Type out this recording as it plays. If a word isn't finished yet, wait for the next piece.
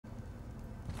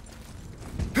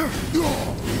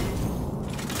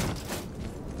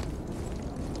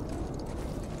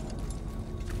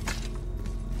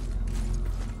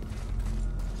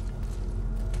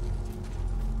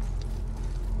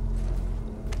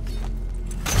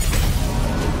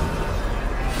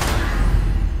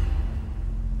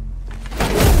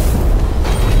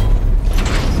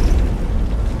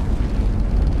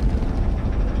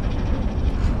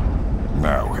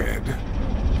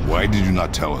Why did you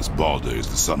not tell us Baldur is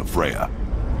the son of Freya?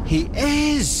 He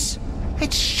is!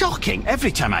 It's shocking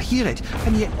every time I hear it,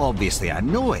 and yet obviously I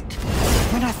know it.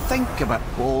 When I think about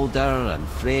Baldur and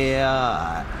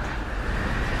Freya...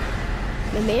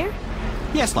 Mimir?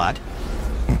 Yes, lad?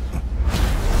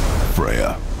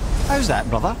 Freya. How's that,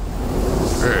 brother?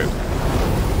 Ed,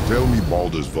 tell me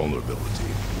Baldur's vulnerability.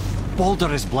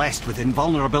 Baldur is blessed with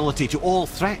invulnerability to all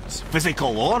threats,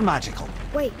 physical or magical.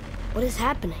 Wait, what is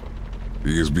happening?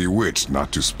 He is bewitched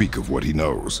not to speak of what he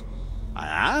knows.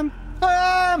 I am?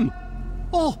 I am!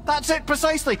 Oh, that's it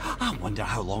precisely. I wonder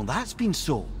how long that's been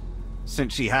so.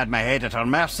 Since she had my head at her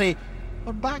mercy,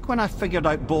 or back when I figured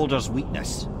out Baldur's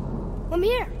weakness.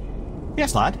 Mimir,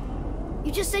 Yes, lad?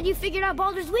 you just said you figured out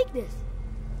Baldur's weakness.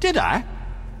 Did I?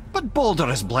 But Baldur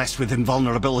is blessed with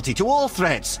invulnerability to all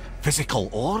threats, physical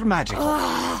or magical.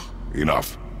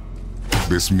 Enough.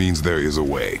 This means there is a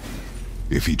way.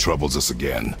 If he troubles us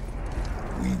again,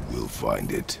 we will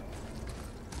find it.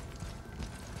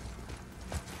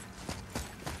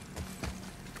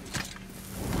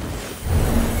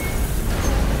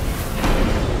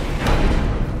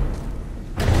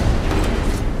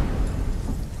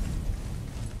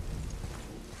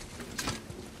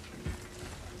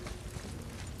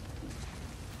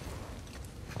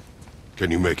 Can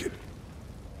you make it?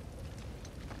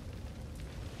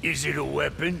 Is it a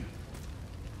weapon?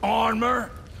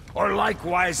 Armor? Or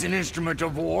likewise an instrument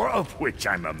of war, of which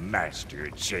I'm a master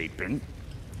at shaping?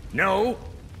 No?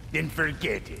 Then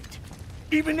forget it.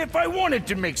 Even if I wanted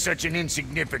to make such an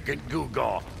insignificant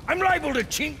gewgaw, I'm liable to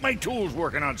chink my tools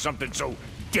working on something so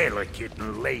delicate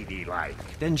and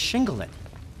ladylike. Then shingle it.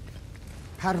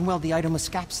 Pattern weld the item with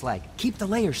scap slag. Keep the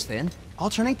layers thin.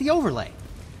 Alternate the overlay.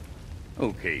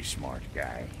 Okay, smart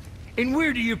guy. And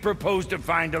where do you propose to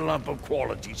find a lump of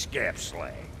quality scap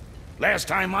slag? Last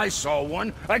time I saw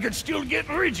one, I could still get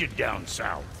rigid down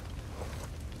south.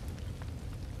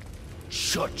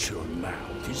 Shut your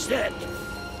mouth, is that...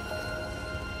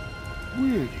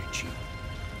 Where did you...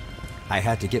 I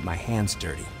had to get my hands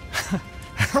dirty.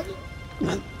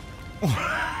 Well,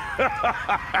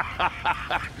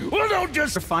 don't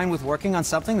just... You're fine with working on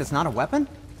something that's not a weapon?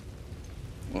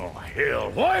 Oh,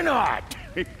 hell, why not?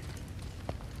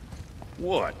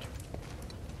 What?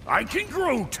 I can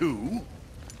grow too.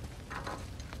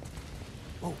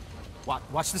 Oh,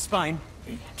 watch the spine.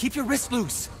 Keep your wrist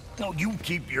loose. No, you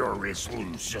keep your wrist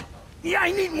loose. Yeah,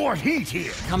 I need more heat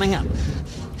here. Coming up.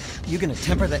 You gonna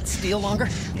temper that steel longer?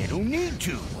 You don't need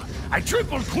to. I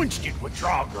triple quenched it with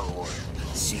Draugr oil.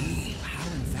 See? How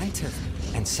inventive.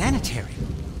 And sanitary.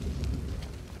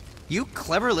 You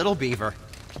clever little beaver.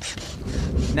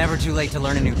 Never too late to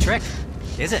learn a new trick,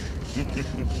 is it?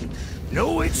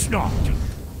 No, it's not.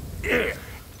 There.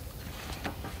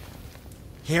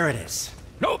 Here it is.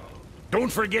 Nope.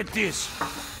 Don't forget this.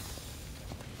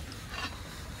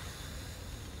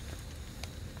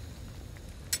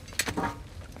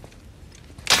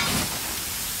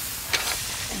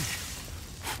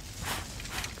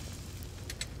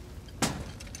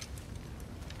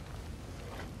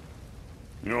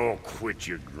 Oh, quit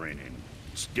your grinning.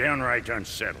 It's downright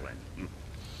unsettling.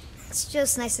 It's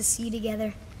just nice to see you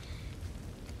together.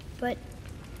 But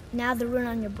now the rune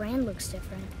on your brand looks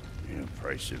different. Yeah,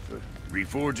 price of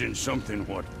reforging something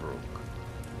what broke.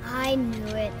 I knew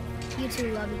it. You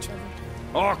two love each other.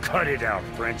 Oh, cut it out,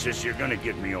 Princess. You're gonna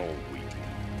get me all weepy.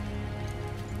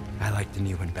 I like the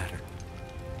new one better.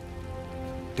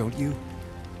 Don't you?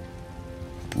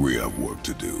 We have work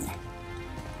to do.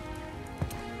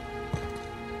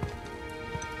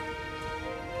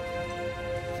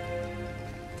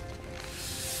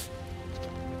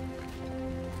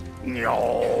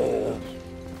 No.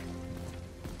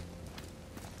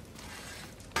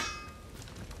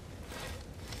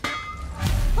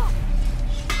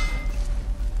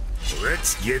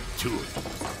 Let's get to it.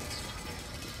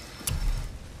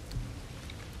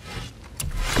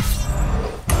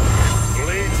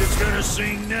 Blades is gonna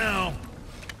sing now.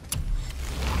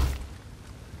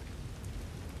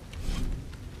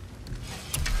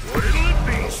 What'll it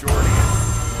be, Shorty?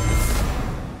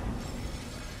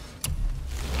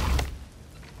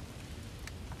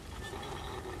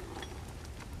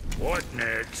 What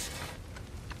next?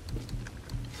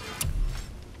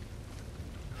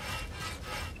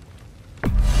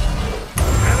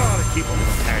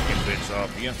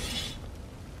 off you.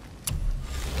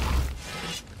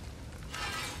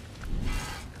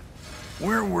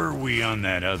 Where were we on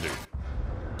that other?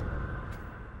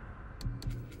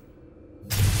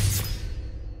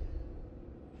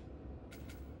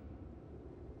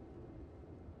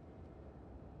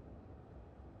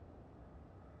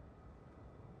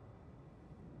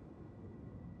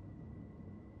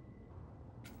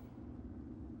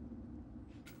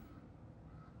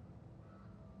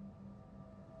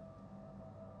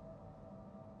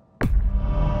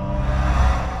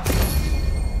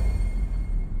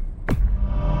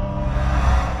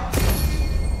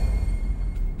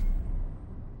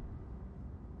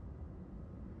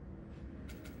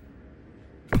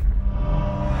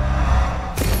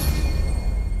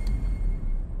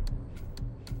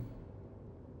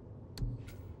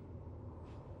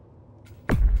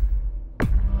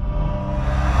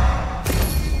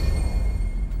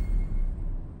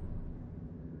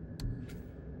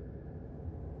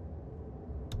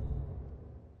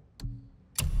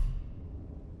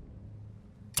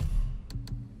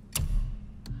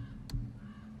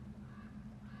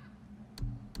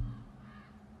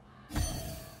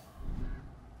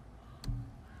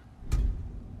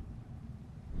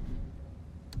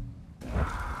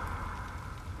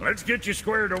 Let's get you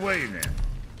squared away then.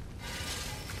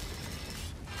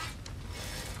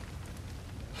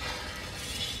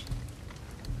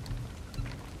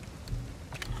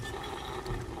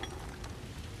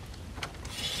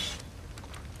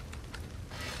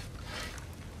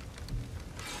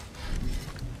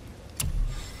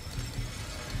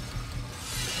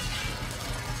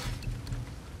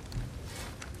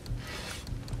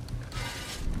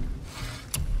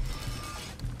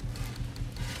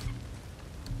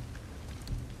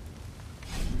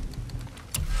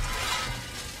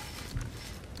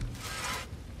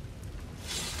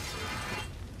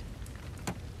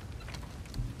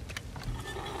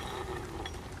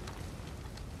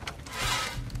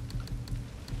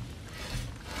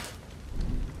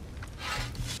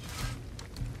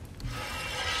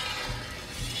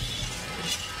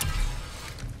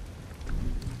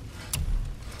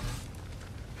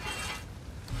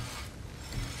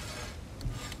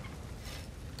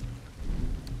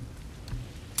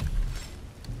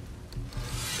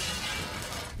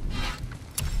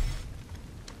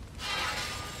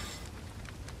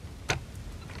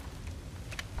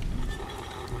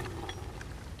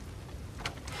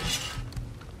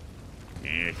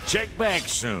 Check back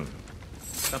soon.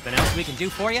 Something else we can do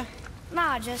for you?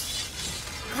 Nah,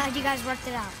 just glad you guys worked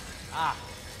it out. Ah.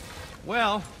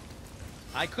 Well,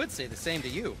 I could say the same to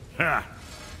you. Ha!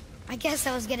 I guess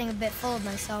I was getting a bit full of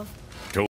myself.